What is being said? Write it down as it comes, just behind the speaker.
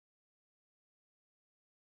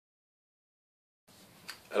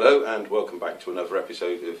Hello and welcome back to another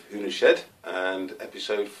episode of Huna's Shed and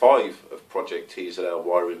episode 5 of Project TZR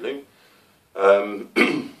Wiring Loom. I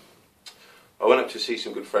went up to see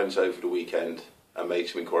some good friends over the weekend and made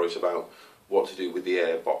some inquiries about what to do with the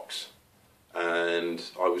airbox. And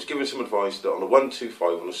I was given some advice that on a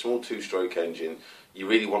 125, on a small 2-stroke engine, you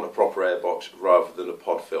really want a proper airbox rather than a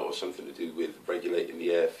pod filter, something to do with regulating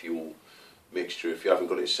the air-fuel mixture. If you haven't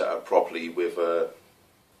got it set up properly with like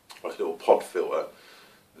a little pod filter,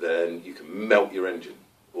 then you can melt your engine,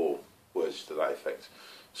 or words to that effect.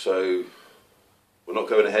 So we're not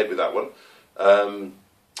going ahead with that one,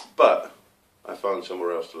 but I found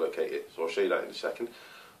somewhere else to locate it, so I'll show you that in a second.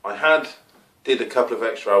 I did a couple of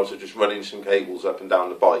extra hours of just running some cables up and down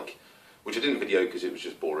the bike, which I didn't video because it was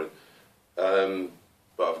just boring, but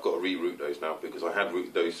I've got to reroute those now because I had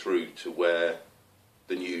routed those through to where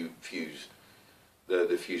the new fuse,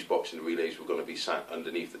 the fuse box and the relays were going to be sat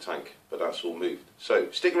underneath the tank, but that's all moved. So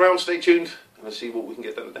stick around, stay tuned, and let's see what we can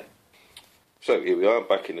get done today. So here we are,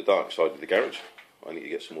 back in the dark side of the garage. I need to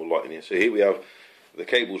get some more light in here. So here we have the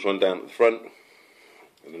cables run down at the front,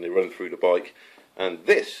 and then they run through the bike, and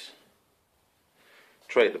this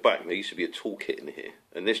tray at the back, there used to be a toolkit in here,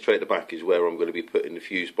 and this tray at the back is where I'm going to be putting the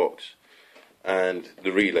fuse box and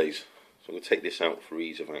the relays. So I'm going to take this out for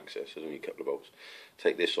ease of access. There's only a couple of bolts.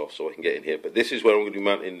 Take this off so I can get in here. But this is where I'm going to be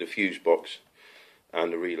mounting the fuse box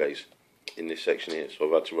and the relays in this section here. So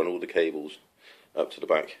I've had to run all the cables up to the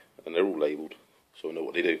back, and they're all labelled, so I know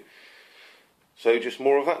what they do. So just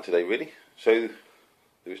more of that today, really. So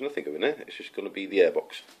there's nothing going there. It's just going to be the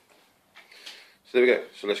airbox. So there we go.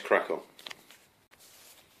 So let's crack on.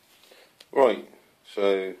 Right.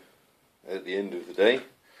 So at the end of the day,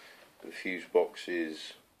 the fuse box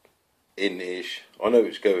is in-ish. I know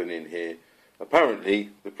it's going in here.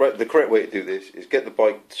 Apparently, the correct way to do this is get the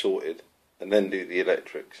bike sorted and then do the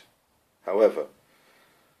electrics. However,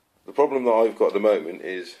 the problem that I've got at the moment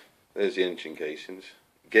is, there's the engine casings,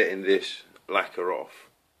 getting this lacquer off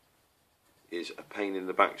is a pain in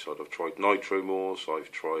the backside. I've tried nitro morse,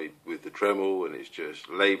 I've tried with the Dremel, and it's just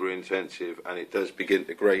labour intensive, and it does begin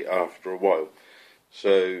to grate after a while.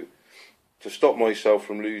 So to stop myself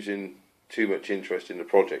from losing too much interest in the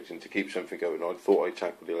project and to keep something going, I thought I'd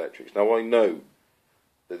tackle the electrics. Now I know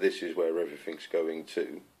that this is where everything's going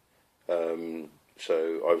to,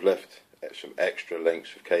 so I've left some extra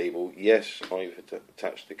lengths of cable. Yes, I've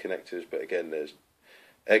attached the connectors, but again, there's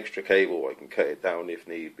extra cable. I can cut it down if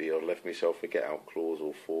need be. I've left myself a get out clause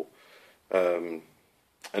or 4, and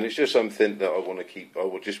it's just something that I want to keep. I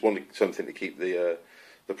just want something to keep the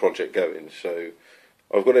project going. So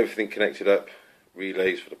I've got everything connected up.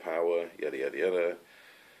 Relays for the power, yada yada yada,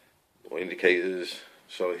 or indicators.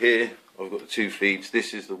 So here I've got the 2 feeds.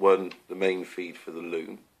 This is the main feed for the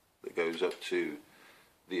loom that goes up to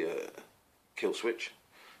the kill switch,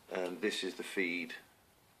 and this is the feed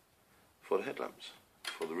for the headlamps,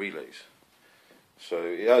 for the relays. So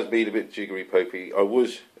it has been a bit jiggery pokery. I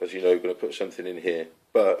was, as you know, going to put something in here,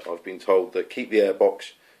 but I've been told that keep the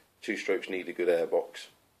airbox. 2 strokes need a good airbox.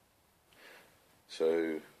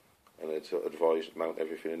 So, and it's advised mount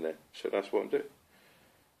everything in there. So that's what I'm doing.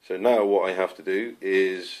 So now what I have to do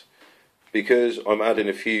is, because I'm adding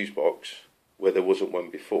a fuse box where there wasn't one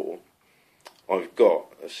before, I've got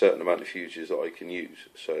a certain amount of fuses that I can use.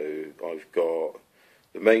 So I've got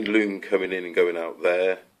the main loom coming in and going out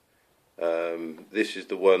there. This is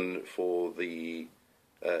the one for the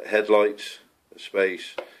headlights,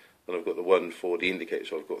 space, and I've got the one for the indicator.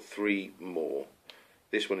 So I've got 3 more.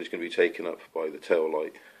 This one is going to be taken up by the tail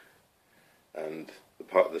light and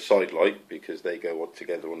the side light, because they go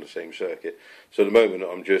together on the same circuit. So at the moment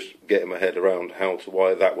I'm just getting my head around how to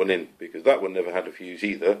wire that one in, because that one never had a fuse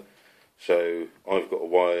either. So I've got to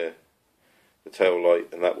wire the tail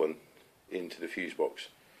light and that one into the fuse box.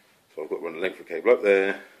 So I've got to run a length of cable up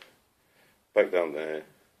there, back down there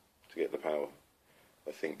to get the power.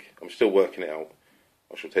 I think I'm still working it out.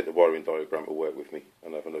 I shall take the wiring diagram to work with me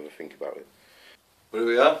and have another think about it. Well,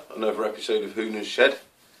 here we are, another episode of Huna's Shed.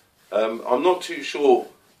 I'm not too sure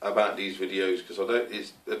about these videos because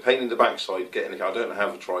it's a pain in the backside getting it. I don't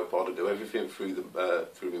have a tripod. I do everything through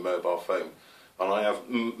my mobile phone, and I have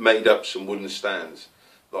made up some wooden stands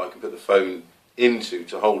that I can put the phone into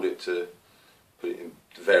to hold it, to put it in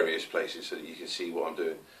various places so that you can see what I'm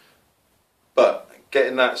doing. But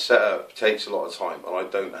getting that set up takes a lot of time, and I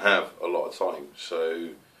don't have a lot of time.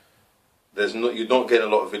 So you're not getting a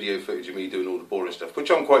lot of video footage of me doing all the boring stuff, which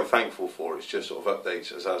I'm quite thankful for. It's just sort of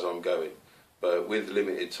updates as I'm going. But with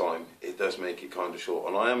limited time, it does make it kind of short.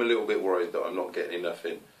 And I am a little bit worried that I'm not getting enough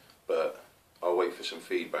in. But I'll wait for some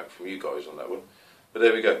feedback from you guys on that one. But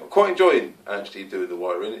there we go. I'm quite enjoying actually doing the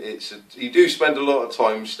wiring. You do spend a lot of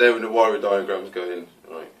time staring at wiring diagrams going,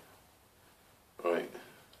 right.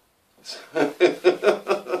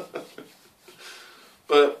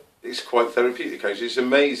 But it's quite therapeutic actually. It's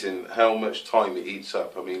amazing how much time it eats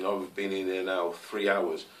up. I mean, I've been in here now 3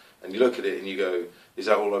 hours, and you look at it and you go, is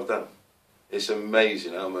that all I've done? It's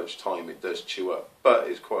amazing how much time it does chew up. But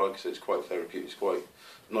it's quite, like I said, it's quite therapeutic. It's quite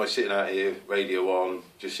nice sitting out here, radio on,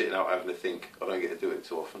 just sitting out having a think. I don't get to do it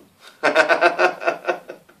too often.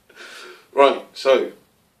 Right, so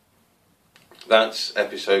that's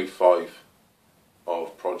episode 5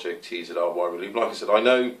 of Project TZR Wiring Loom. Like I said, I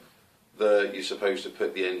know that you're supposed to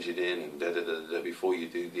put the engine in and before you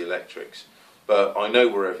do the electrics, but I know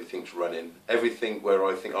where everything's running. Everything where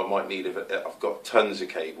I think I might need, if I've got tons of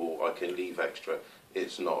cable, I can leave extra.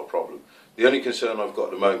 It's not a problem. The only concern I've got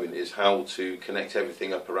at the moment is how to connect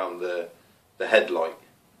everything up around the headlight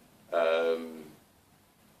and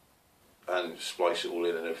splice it all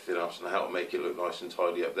in and everything else, and how to make it look nice and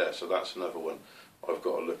tidy up there. So that's another one I've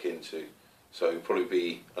got to look into. So it'll probably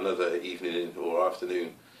be another evening or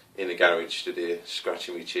afternoon in a garage studio,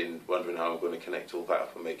 scratching my chin, wondering how I'm going to connect all that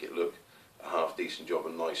up and make it look a half decent job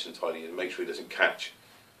and nice and tidy, and make sure it doesn't catch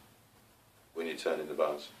when you're turning the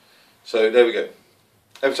bars. So there we go.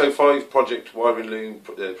 Episode 5, Project Wiring Loom,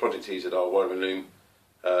 Project TZR Wiring Loom.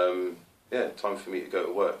 Yeah, time for me to go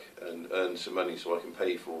to work and earn some money so I can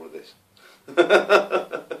pay for all of this.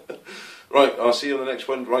 Right, I'll see you on the next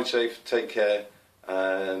one. Ride safe, take care,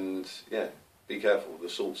 and yeah, be careful. The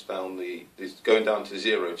salt's down. It's going down to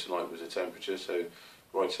 0 tonight was the temperature, so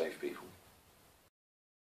ride safe, people.